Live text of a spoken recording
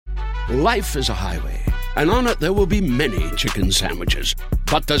Life is a highway, and on it there will be many chicken sandwiches.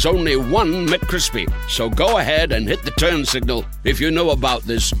 But there's only one McCrispy. So go ahead and hit the turn signal if you know about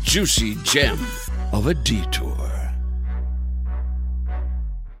this juicy gem of a detour.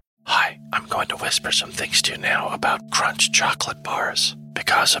 Hi, I'm going to whisper some things to you now about Crunch chocolate bars.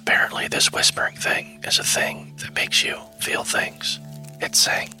 Because apparently this whispering thing is a thing that makes you feel things. It's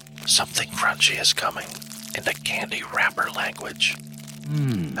saying something crunchy is coming in the candy wrapper language.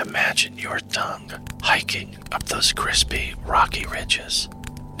 Imagine your tongue hiking up those crispy, rocky ridges.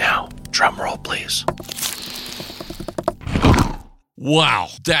 Now, drum roll, please. Wow,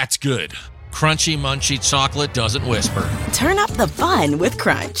 that's good. Crunchy, munchy chocolate doesn't whisper. Turn up the fun with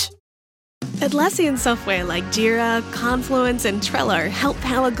Crunch. Atlassian software like Jira, Confluence, and Trello help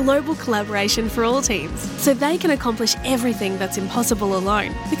power global collaboration for all teams, so they can accomplish everything that's impossible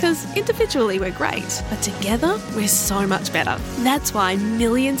alone. Because individually we're great, but together we're so much better. That's why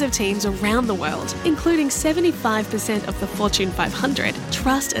millions of teams around the world, including 75% of the Fortune 500,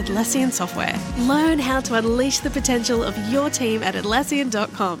 trust Atlassian software. Learn how to unleash the potential of your team at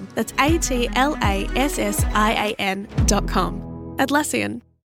Atlassian.com. That's Atlassian.com. Atlassian.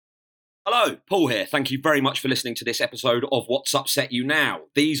 Hello, Paul here. Thank you very much for listening to this episode of What's Upset You Now.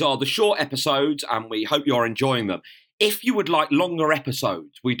 These are the short episodes and we hope you're enjoying them. If you would like longer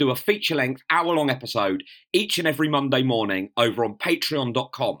episodes, we do a feature-length, hour-long episode each and every Monday morning over on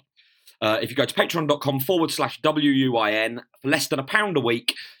patreon.com. If you go to patreon.com/WUIN, for less than £1 a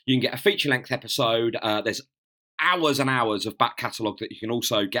week, you can get a feature-length episode. There's hours and hours of back catalogue that you can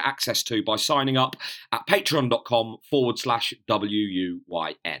also get access to by signing up at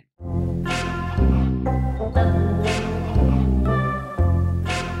patreon.com/WUIN.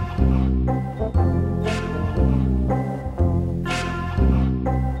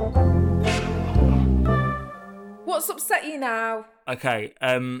 What's upset you now? Okay,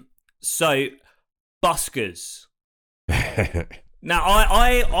 so buskers. Now,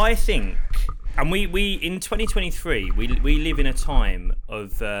 I think, and we in 2023, we live in a time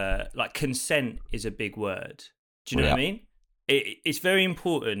of like consent is a big word. Do you know what I mean? It's very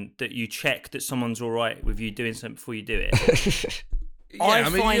important that you check that someone's all right with you doing something before you do it.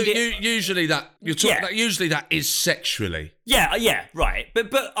 Usually that you're talking. Usually that is sexually. Yeah, right.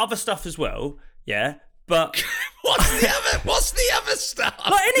 But other stuff as well. Yeah, but what's the other stuff?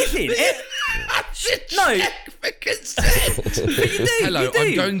 Like anything. Check for consent. But you do. Hello,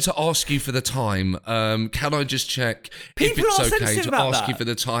 I'm going to ask you for the time. Can I just check if it's okay to ask you for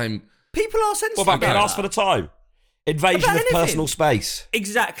the time? People are sensitive. What about getting asked for the time? Invasion of personal space.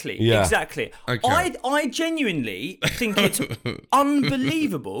 Exactly. Okay. I genuinely think it's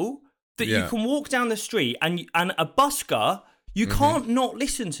unbelievable that you can walk down the street and a busker, you can't not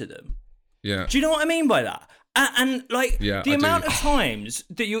listen to them. Yeah. Do you know what I mean by that? And the amount of times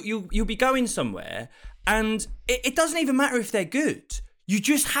that you'll be going somewhere and it doesn't even matter if they're good. You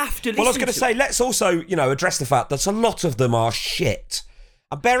just have to listen. Well, I was going to say, let's also, address the fact that a lot of them are shit.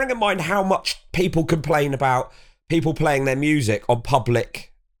 And bearing in mind how much people complain about people playing their music on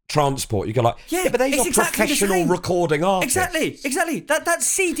public transport, you go like, but these are professional recording artists. Exactly. That's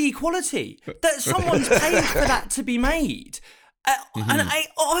CD quality. That someone's paying for that to be made. And I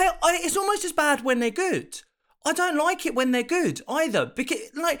it's almost as bad when they're good. I don't like it when they're good either, because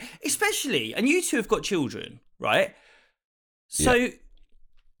especially, and you two have got children, right? So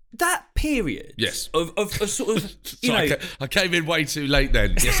that period, of sort of, I came in way too late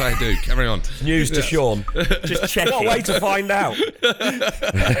then. Yes, I do. Carry on. News to Sean. Just check it. What a way to find out.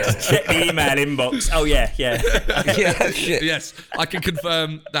 Just check the email inbox. Oh yeah. Shit. Yes, I can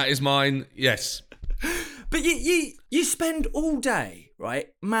confirm that is mine. Yes. But you spend all day, right,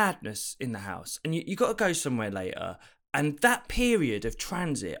 madness in the house, and you got to go somewhere later. And that period of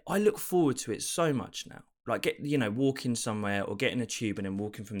transit, I look forward to it so much now. Like walking somewhere or getting a tube and then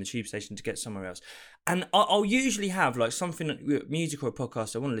walking from the tube station to get somewhere else. And I'll usually have like something, music or a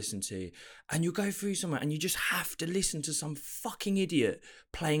podcast I want to listen to, and you'll go through somewhere and you just have to listen to some fucking idiot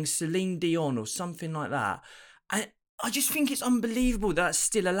playing Celine Dion or something like that. And I just think it's unbelievable that that's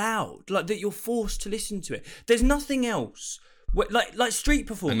still allowed, like that you're forced to listen to it. There's nothing else, like street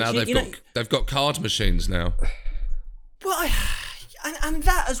performance. And now they've got card machines now. Well, and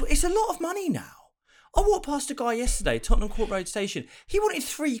that as well, it's a lot of money now. I walked past a guy yesterday, Tottenham Court Road Station. He wanted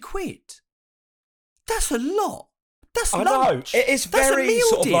 £3. That's a lot. That's lunch. I know. It is very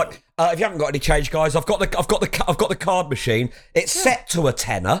sort of like, if you haven't got any change, guys, I've got the card machine. It's set to a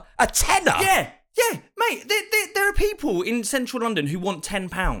tenner. A tenner. Yeah, mate. There are people in central London who want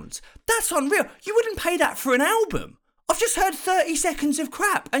 £10. That's unreal. You wouldn't pay that for an album. I've just heard 30 seconds of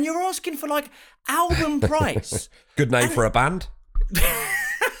crap, and you're asking for like album price. Good name for a band.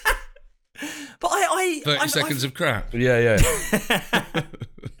 30 seconds of crap. Yeah.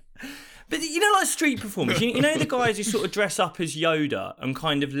 But like street performers, you know the guys who sort of dress up as Yoda and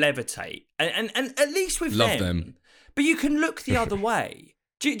kind of levitate, and at least with Love them. But you can look the other way.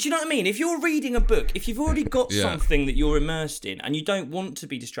 Do you know what I mean? If you're reading a book, if you've already got something that you're immersed in and you don't want to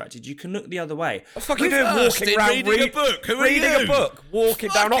be distracted, you can look the other way. What the fuck are you doing walking around reading a book? Who are you? Reading a book,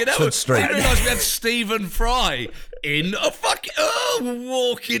 walking down Oxford Street. I didn't realise we had Stephen Fry in a fucking...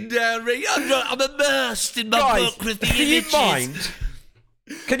 walking down... I'm immersed in my book with the images.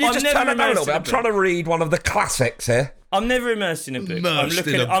 Can you just turn it down a little bit? I'm trying to read one of the classics here. I'm never immersed in a book. I'm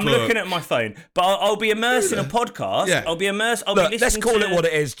looking at my phone, but I'll be immersed in a podcast. Yeah. I'll be immersed. Let's call it what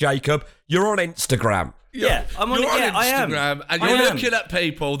it is, Jacob. You're on Instagram. Yeah, I'm on Instagram, I am. And you're looking at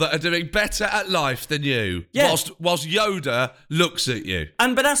people that are doing better at life than you, whilst Yoda looks at you.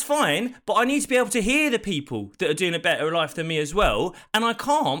 But that's fine, but I need to be able to hear the people that are doing a better life than me as well, and I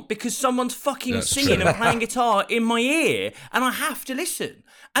can't because someone's fucking singing and playing guitar in my ear, and I have to listen.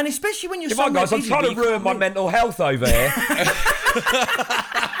 And especially when you're somewhere guys, I'm trying to ruin my mental health over here.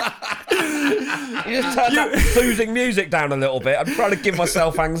 You just turn that soothing music down a little bit. I'm trying to give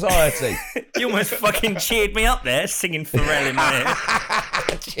myself anxiety. You almost fucking cheered me up there, singing Pharrell in my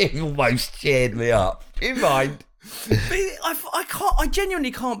ear. You almost cheered me up. Do you mind? I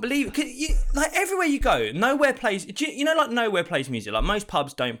genuinely can't believe it. Like everywhere you go, nowhere plays. Like nowhere plays music. Like most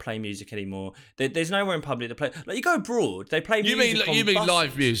pubs don't play music anymore. There's nowhere in public that play. Like you go abroad, they play music. You mean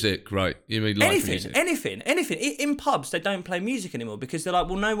live music, right? You mean live music? Anything. In pubs, they don't play music anymore because they're like,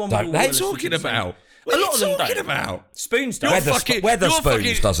 well, no one will. What are you talking about? A lot of them talking about? Spoons don't.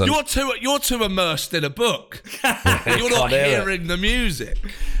 Weatherspoons doesn't. You're too immersed in a book. You're not hearing the music.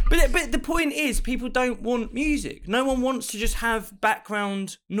 But the point is, people don't want music. No one wants to just have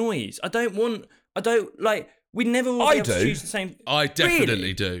background noise. We never will be able to choose the same. I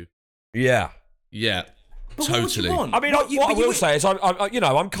definitely do. Yeah. But totally. What do you want? I mean, what I will say is,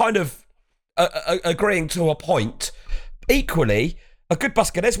 I'm kind of agreeing to a point. Equally, a good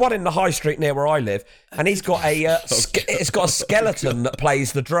busker. There's one in the high street near where I live, and he's got it's got a skeleton that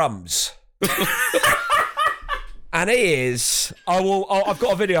plays the drums. And he is. I've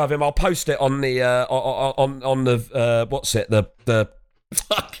got a video of him. I'll post it on the on the what's it, the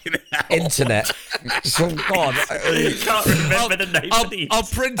fucking hell. Internet. Oh God, you can't remember the name of these. I'll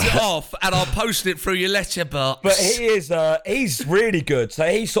print it off and I'll post it through your letterbox. But he's really good. So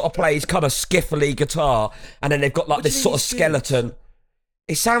he sort of plays kind of skiffly guitar, and then they've got like this sort of skeleton.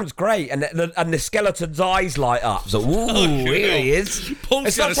 It sounds great, and the skeleton's eyes light up. So, here he is.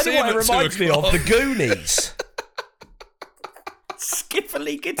 Paul's I'll tell you what it reminds me of, the Goonies.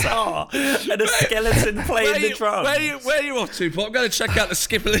 Skiffly guitar and a skeleton playing the drums. Where are you off to, Paul? I'm going to check out the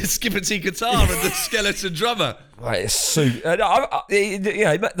skippity guitar and the skeleton drummer. Right, it's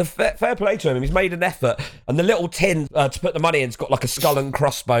fair play to him. He's made an effort, and the little tin to put the money in's got like a skull and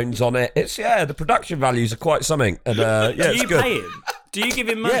crossbones on it. It's the production values are quite something. And do you pay him? Do you give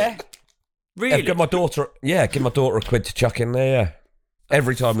him money? Yeah, really. Give my daughter a quid to chuck in there. Yeah,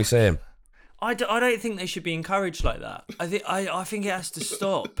 every time we see him. I don't think they should be encouraged like that. I think it has to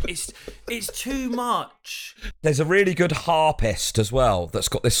stop. It's too much. There's a really good harpist as well that's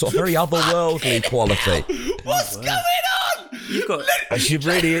got this sort of very otherworldly quality. What's going on? You've got. She's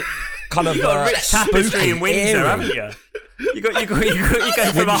really kind of rich tapestry in Windsor, haven't you? You go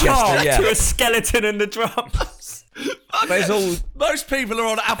from a harp to a skeleton and the drums. Most people are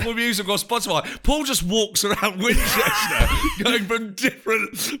on Apple Music or Spotify. Paul just walks around Winchester going from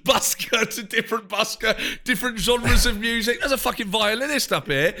different busker to different busker, different genres of music. There's a fucking violinist up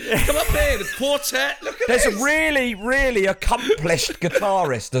here. Come up here, the quartet. Look at this. There's a really, really accomplished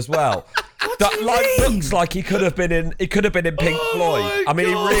guitarist as well. Looks like he could have been in Pink Floyd. I mean,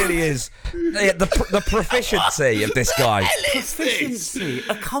 he really is. The proficiency of this guy. Proficiency,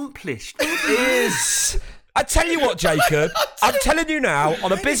 accomplished. Is. I tell you what, Jacob, I'm telling you now,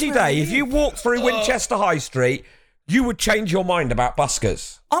 on a busy day, if you walk through Winchester High Street, you would change your mind about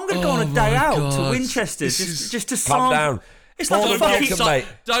buskers. I'm going to go on a day out to Winchester just to calm down. It's like a fucking...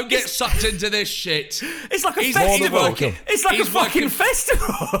 Don't get sucked into this shit. It's like a festival. It's like a fucking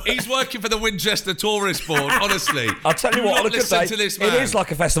festival. He's working for the Winchester Tourist Board, honestly. I'll tell you what, on a good day, it is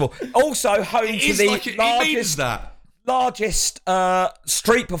like a festival. Also home to the largest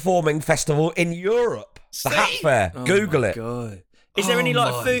street performing festival in Europe. The Hat Fair. Google it. God. Is there any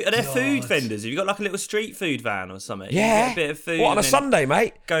food? Are there food vendors? Have you got like a little street food van or something? Yeah. You get a bit of food. What, on a Sunday,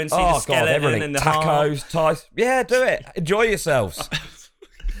 mate? Go and see the skeleton everything. and the tacos, ties. Yeah, do it. Enjoy yourselves.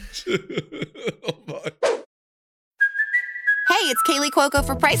 Hey, Hey, it's Kaylee Cuoco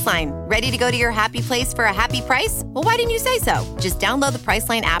for Priceline. Ready to go to your happy place for a happy price? Well, why didn't you say so? Just download the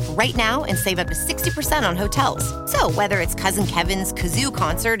Priceline app right now and save up to 60% on hotels. So whether it's Cousin Kevin's Kazoo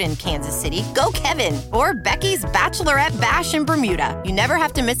Concert in Kansas City, go Kevin, or Becky's Bachelorette Bash in Bermuda, you never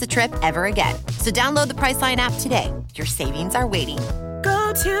have to miss a trip ever again. So download the Priceline app today. Your savings are waiting.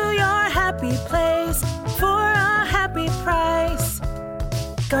 Go to your happy place for a happy price.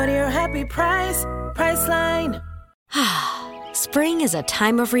 Go to your happy price, Priceline. Spring is a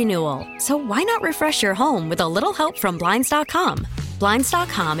time of renewal, so why not refresh your home with a little help from Blinds.com?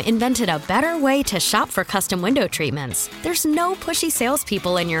 Blinds.com invented a better way to shop for custom window treatments. There's no pushy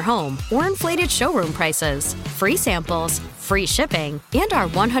salespeople in your home or inflated showroom prices. Free samples, free shipping, and our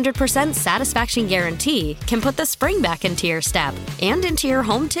 100% satisfaction guarantee can put the spring back into your step and into your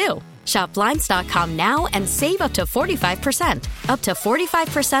home, too. Shop Blinds.com now and save up to 45%. Up to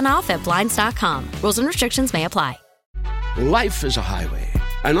 45% off at Blinds.com. Rules and restrictions may apply. Life is a highway,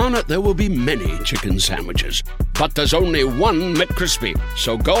 and on it there will be many chicken sandwiches. But there's only one McCrispy.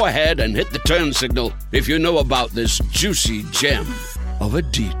 So go ahead and hit the turn signal if you know about this juicy gem of a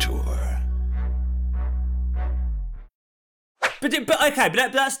detour. But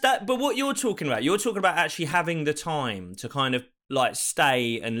that's that. But what you're talking about actually having the time to kind of like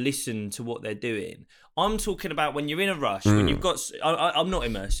stay and listen to what they're doing. I'm talking about when you're in a rush, when you've got. I'm not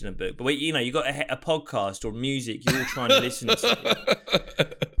immersed in a book, but you've got a podcast or music you're trying to listen to,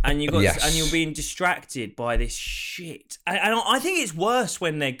 and and you're being distracted by this shit. And I think it's worse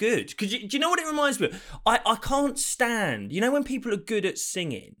when they're good. Because do you know what it reminds me of? I can't stand. You know when people are good at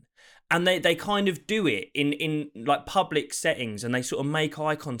singing. And they kind of do it in like public settings, and they sort of make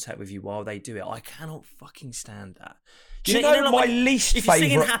eye contact with you while they do it. I cannot fucking stand that. Do you know my least if you're favourite?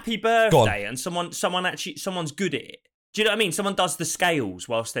 singing Happy Birthday and someone's good at it. Do you know what I mean? Someone does the scales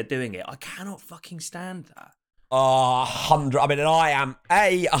whilst they're doing it. I cannot fucking stand that. 100. I mean, and I am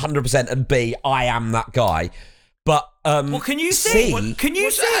A, 100%, and B, I am that guy. But well, can you sing? Can you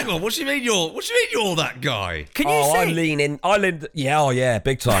sing? Hang on. What do you mean you're that guy? Can you sing? I lean in. Yeah,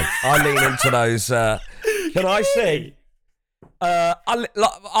 big time. I lean into those. Can I sing?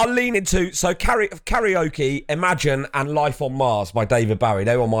 I'll lean into karaoke, Imagine, and Life on Mars by David Bowie.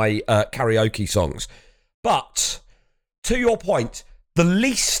 They were my karaoke songs. But to your point, the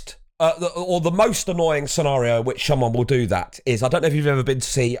least or the most annoying scenario in which someone will do that is, I don't know if you've ever been to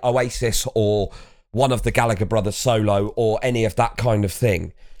see Oasis or one of the Gallagher brothers solo or any of that kind of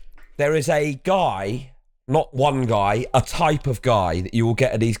thing. There is a guy, not one guy, a type of guy that you will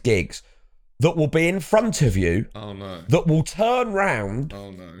get at these gigs that will be in front of you. Oh no. That will turn round.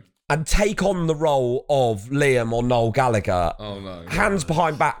 Oh no. And take on the role of Liam or Noel Gallagher. Oh no. Hands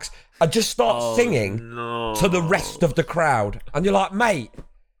behind backs, and just start singing to the rest of the crowd. And you're like, mate,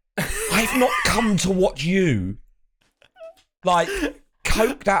 I've not come to watch you like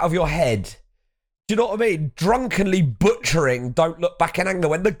coked out of your head. Do you know what I mean? Drunkenly butchering Don't Look Back in Anger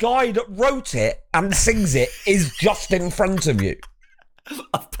when the guy that wrote it and sings it is just in front of you.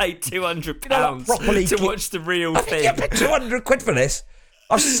 I've paid £200 to watch the real thing. I paid 200 quid for this.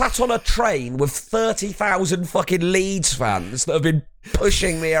 I've sat on a train with 30,000 fucking Leeds fans that have been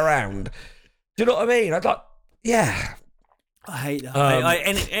pushing me around. Do you know what I mean? Yeah. I hate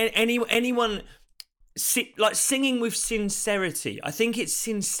that. Anyone like singing with sincerity. I think it's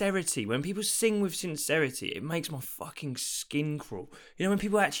sincerity. When people sing with sincerity, it makes my fucking skin crawl. You know, when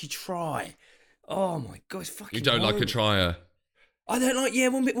people actually try. Oh my God, it's fucking You don't horrible. like a trier? I don't like,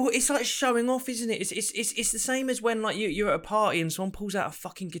 well, it's like showing off, isn't it? It's the same as when like you're at a party and someone pulls out a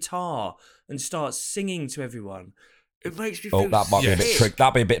fucking guitar and starts singing to everyone. It makes me feel that might be a bit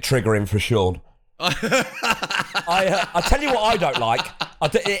that'd be a bit triggering for Sean. I tell you what I don't like,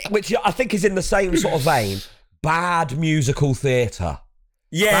 which I think is in the same sort of vein, bad musical theatre.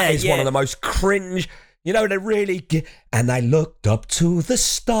 Yeah, that is one of the most cringe. You know, they really and I looked up to the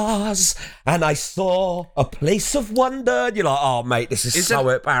stars and I saw a place of wonder. And you're like, oh, mate, this is so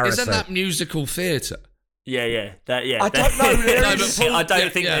embarrassing. Isn't that musical theatre? Yeah. I don't know. I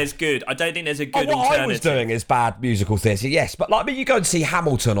don't think there's good. I don't think there's a good what alternative. I was doing is bad musical theatre, yes. But like, I mean, you go and see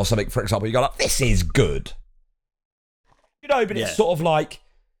Hamilton or something, for example, you go like, this is good. You know, but it's sort of like,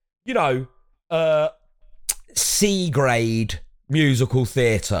 you know, C grade musical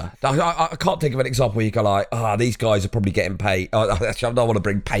theatre. I can't think of an example where you go like, these guys are probably getting paid. Actually, I don't want to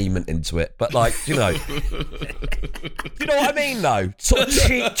bring payment into it, but like, you know. You know what I mean, though? Sort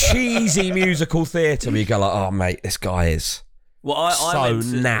of cheesy musical theatre where you go like, oh, mate, this guy is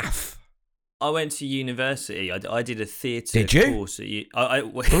naff. I went to university. I did a theatre course.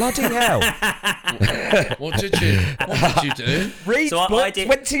 Bloody hell. What did you do? Read books,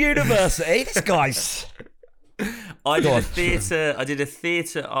 went to university. This guy's... I did a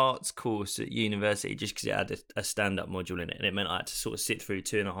theatre arts course at university just because it had a stand-up module in it, and it meant I had to sort of sit through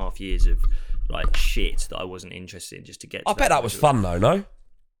 2.5 years of like shit that I wasn't interested in just to get. I bet that was fun though. No.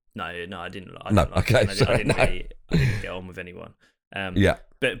 No, I didn't. I didn't get on with anyone. Yeah.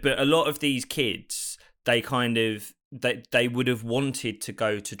 But a lot of these kids, they kind of they would have wanted to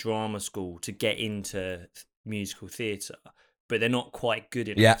go to drama school to get into musical theatre, but they're not quite good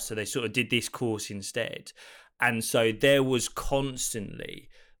enough. Yeah. So they sort of did this course instead. And so there was constantly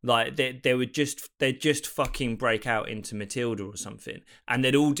like they'd just fucking break out into Matilda or something, and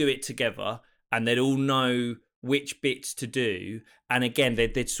they'd all do it together, and they'd all know which bits to do. And again,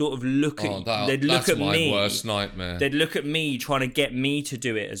 they'd sort of look at that's my worst nightmare. They'd look at me trying to get me to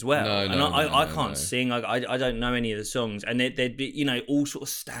do it as well. I can't sing. I don't know any of the songs, and they'd be all sort of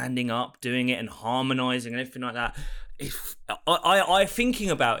standing up, doing it and harmonising and everything like that. I thinking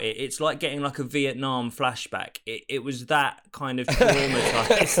about it, it's like getting like a Vietnam flashback. It was that kind of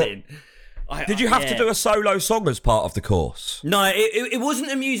traumatising. Did you have to do a solo song as part of the course? No, it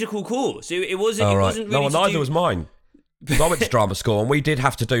wasn't a musical course. It wasn't. Oh, it right. wasn't really. No, neither was mine. Because I went to drama school and we did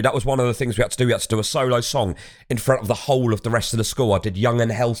have to do. That was one of the things we had to do. We had to do a solo song in front of the whole of the rest of the school. I did "Young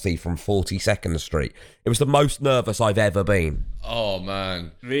and Healthy" from 42nd Street. It was the most nervous I've ever been. Oh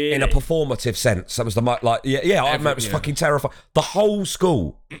man, really? In a performative sense, that was the it was fucking terrifying. The whole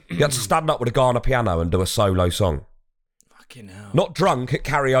school, you had to stand up with a guy on a piano and do a solo song. Fucking hell. Not drunk at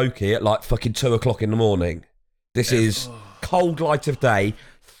karaoke at like fucking 2:00 in the morning. This is cold light of day,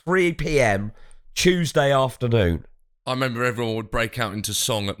 3 p.m. Tuesday afternoon. I remember everyone would break out into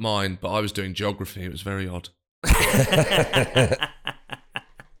song at mine, but I was doing geography. It was very odd.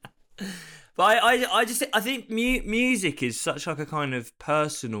 But I think music is such like a kind of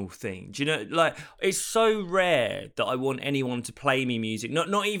personal thing. Do you know, like it's so rare that I want anyone to play me music.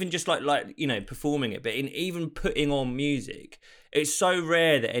 Not even just like performing it, but in even putting on music. It's so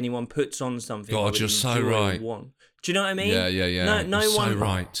rare that anyone puts on something. God, you're so right. Do you know what I mean? Yeah. No you're one. So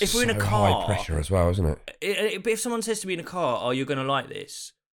right. If we're in a car, high pressure as well, isn't it? But if someone says to me in a car, "Oh, you're going to like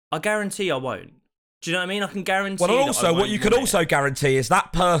this," I guarantee I won't. Do you know what I mean? I can guarantee. Well, also, what you could also guarantee is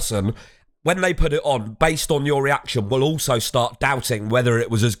that person, when they put it on, based on your reaction, will also start doubting whether it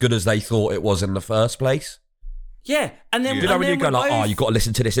was as good as they thought it was in the first place. Yeah, and then you know when you go like, "Oh, you got to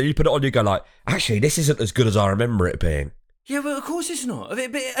listen to this," and you put it on, you go like, "Actually, this isn't as good as I remember it being." Yeah, but of course it's not.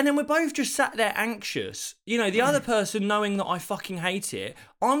 And then we're both just sat there anxious. The other person knowing that I fucking hate it.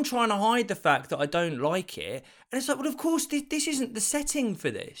 I'm trying to hide the fact that I don't like it. And it's like, well, of course, this isn't the setting for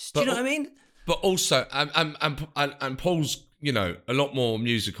this. Do you know what I mean? But also, and Paul's, a lot more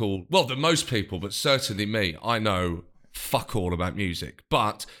musical, well, than most people, but certainly me. I know fuck all about music.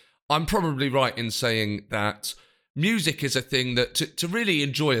 But I'm probably right in saying that music is a thing that to really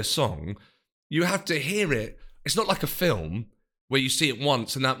enjoy a song, you have to hear it. It's not like a film where you see it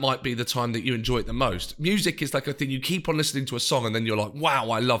once and that might be the time that you enjoy it the most. Music is like a thing you keep on listening to a song and then you're like, wow,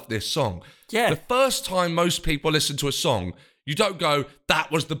 I love this song. Yeah. The first time most people listen to a song, you don't go,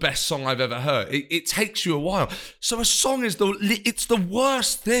 that was the best song I've ever heard. It takes you a while. So a song is it's the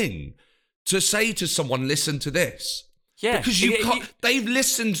worst thing to say to someone, listen to this. Yeah. Because they've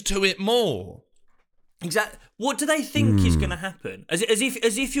listened to it more. Exactly. What do they think is going to happen? As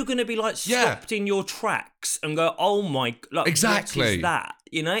if you're going to be like stopped in your tracks and go, oh my, like, exactly. What is that?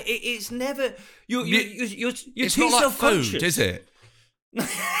 It's never. You're it's too not like self-conscious. food, is it?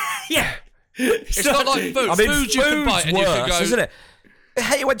 Yeah. It's not like food. I mean, food you can bite and worse, you can go, isn't it? I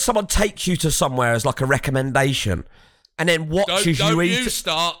hate when someone takes you to somewhere as like a recommendation, and then watches you eat. You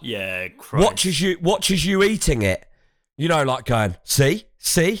start. Yeah, Christ. Watches you eating it. Like going, see,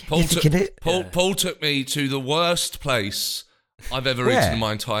 Paul took me to the worst place I've ever eaten in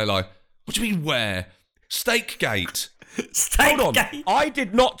my entire life. What do you mean where? Steakgate. Hold on. I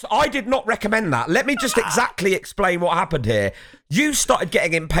did not recommend that. Let me just exactly explain what happened here. You started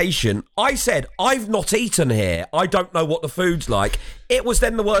getting impatient. I said, I've not eaten here. I don't know what the food's like. It was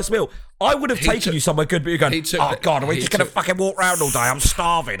then the worst meal. I would have taken you somewhere good, but you're going, oh God, are we just going to fucking walk around all day? I'm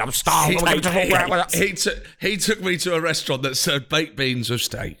starving. He took me to a restaurant that served baked beans with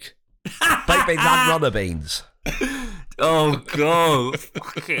steak. Baked beans and runner beans. Oh God.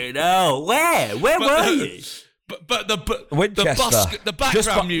 Fucking hell. Where were you? But Winchester. The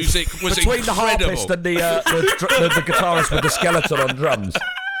background music was between incredible. The harpist and the guitarist with the skeleton on drums.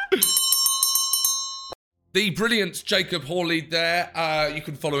 The brilliant Jacob Hawley there. You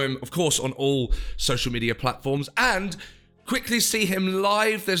can follow him, of course, on all social media platforms. And quickly see him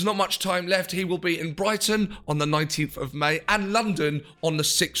live. There's not much time left. He will be in Brighton on the 19th of May and London on the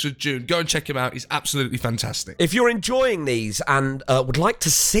 6th of June. Go and check him out. He's absolutely fantastic. If you're enjoying these and would like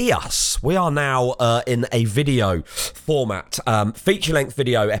to see us, we are now in a video format, feature-length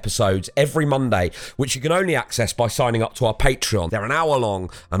video episodes every Monday, which you can only access by signing up to our Patreon. They're an hour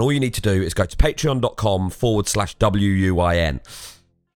long, and all you need to do is go to patreon.com/WUIN.